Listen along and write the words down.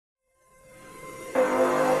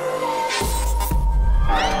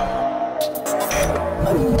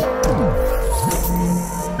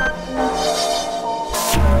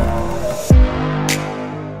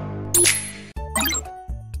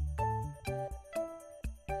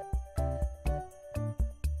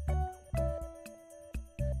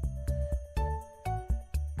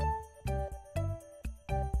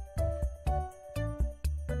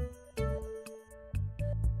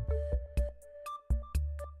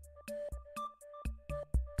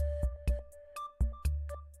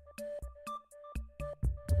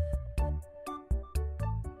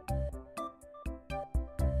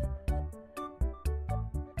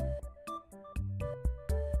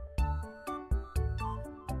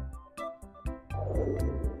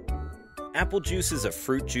Apple juice is a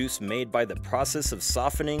fruit juice made by the process of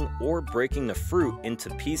softening or breaking the fruit into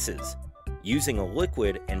pieces, using a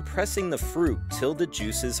liquid and pressing the fruit till the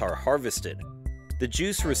juices are harvested. The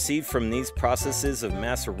juice received from these processes of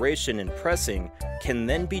maceration and pressing can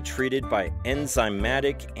then be treated by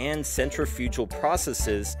enzymatic and centrifugal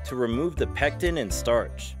processes to remove the pectin and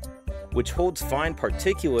starch, which holds fine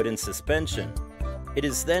particulate in suspension. It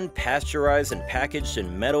is then pasteurized and packaged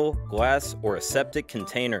in metal, glass, or aseptic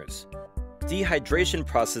containers. Dehydration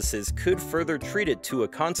processes could further treat it to a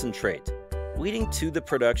concentrate, leading to the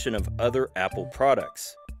production of other apple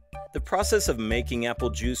products. The process of making apple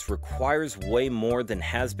juice requires way more than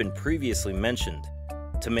has been previously mentioned.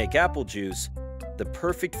 To make apple juice, the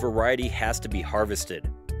perfect variety has to be harvested,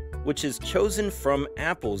 which is chosen from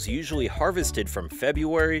apples usually harvested from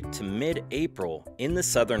February to mid-April in the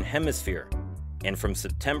Southern Hemisphere, and from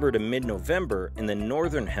September to mid-November in the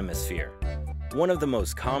Northern Hemisphere. One of the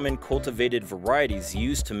most common cultivated varieties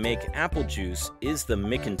used to make apple juice is the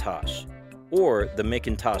McIntosh, or the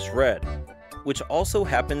McIntosh Red, which also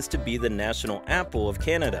happens to be the national apple of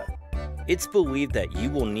Canada. It's believed that you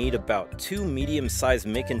will need about 2 medium-sized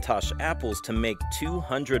McIntosh apples to make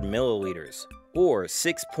 200 milliliters, or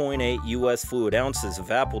 6.8 US fluid ounces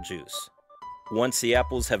of apple juice. Once the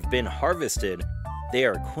apples have been harvested, they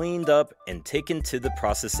are cleaned up and taken to the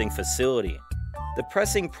processing facility. The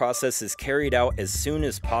pressing process is carried out as soon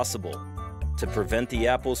as possible to prevent the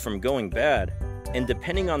apples from going bad, and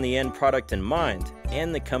depending on the end product in mind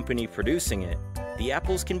and the company producing it, the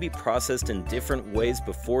apples can be processed in different ways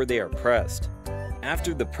before they are pressed.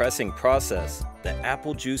 After the pressing process, the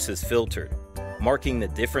apple juice is filtered, marking the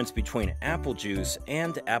difference between apple juice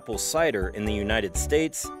and apple cider in the United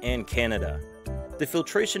States and Canada. The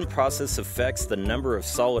filtration process affects the number of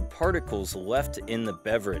solid particles left in the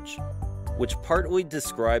beverage, which partly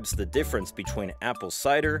describes the difference between apple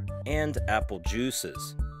cider and apple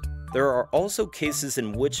juices. There are also cases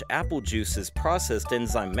in which apple juice is processed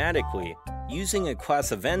enzymatically using a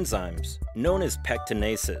class of enzymes known as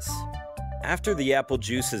pectinases. After the apple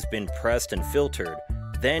juice has been pressed and filtered,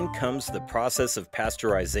 then comes the process of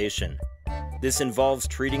pasteurization. This involves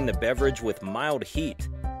treating the beverage with mild heat,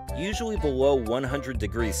 usually below 100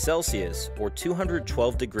 degrees Celsius or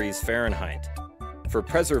 212 degrees Fahrenheit, for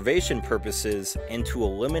preservation purposes and to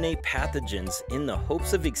eliminate pathogens in the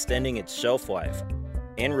hopes of extending its shelf life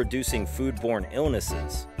and reducing foodborne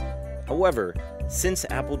illnesses. However, since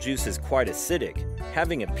apple juice is quite acidic,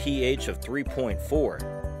 having a pH of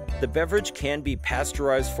 3.4, the beverage can be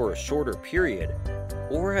pasteurized for a shorter period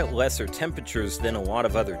or at lesser temperatures than a lot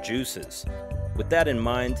of other juices. With that in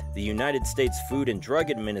mind, the United States Food and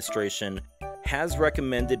Drug Administration has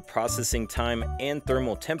recommended processing time and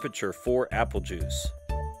thermal temperature for apple juice.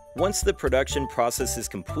 Once the production process is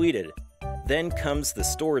completed, then comes the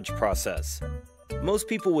storage process. Most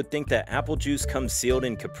people would think that apple juice comes sealed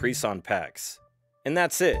in Capri Sun packs, and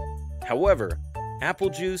that's it. However, apple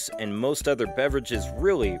juice and most other beverages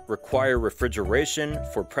really require refrigeration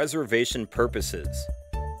for preservation purposes.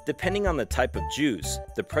 Depending on the type of juice,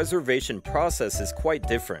 the preservation process is quite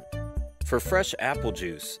different. For fresh apple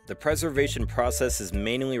juice, the preservation process is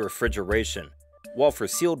mainly refrigeration, while for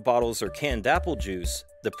sealed bottles or canned apple juice,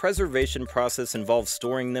 the preservation process involves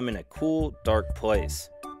storing them in a cool, dark place,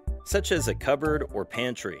 such as a cupboard or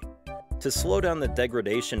pantry, to slow down the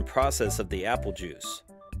degradation process of the apple juice.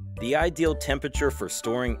 The ideal temperature for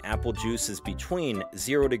storing apple juice is between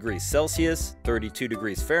 0 degrees Celsius, 32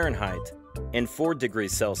 degrees Fahrenheit, and 4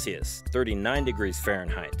 degrees Celsius, 39 degrees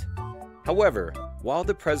Fahrenheit. However, while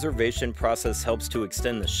the preservation process helps to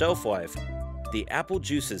extend the shelf life, the apple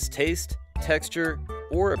juice's taste, texture,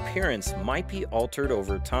 or appearance might be altered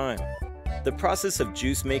over time. The process of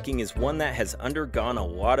juice making is one that has undergone a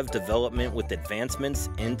lot of development with advancements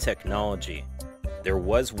in technology. There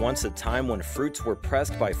was once a time when fruits were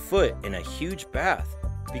pressed by foot in a huge bath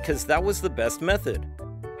because that was the best method.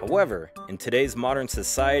 However, in today's modern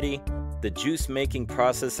society, the juice making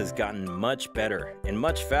process has gotten much better and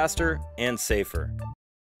much faster and safer.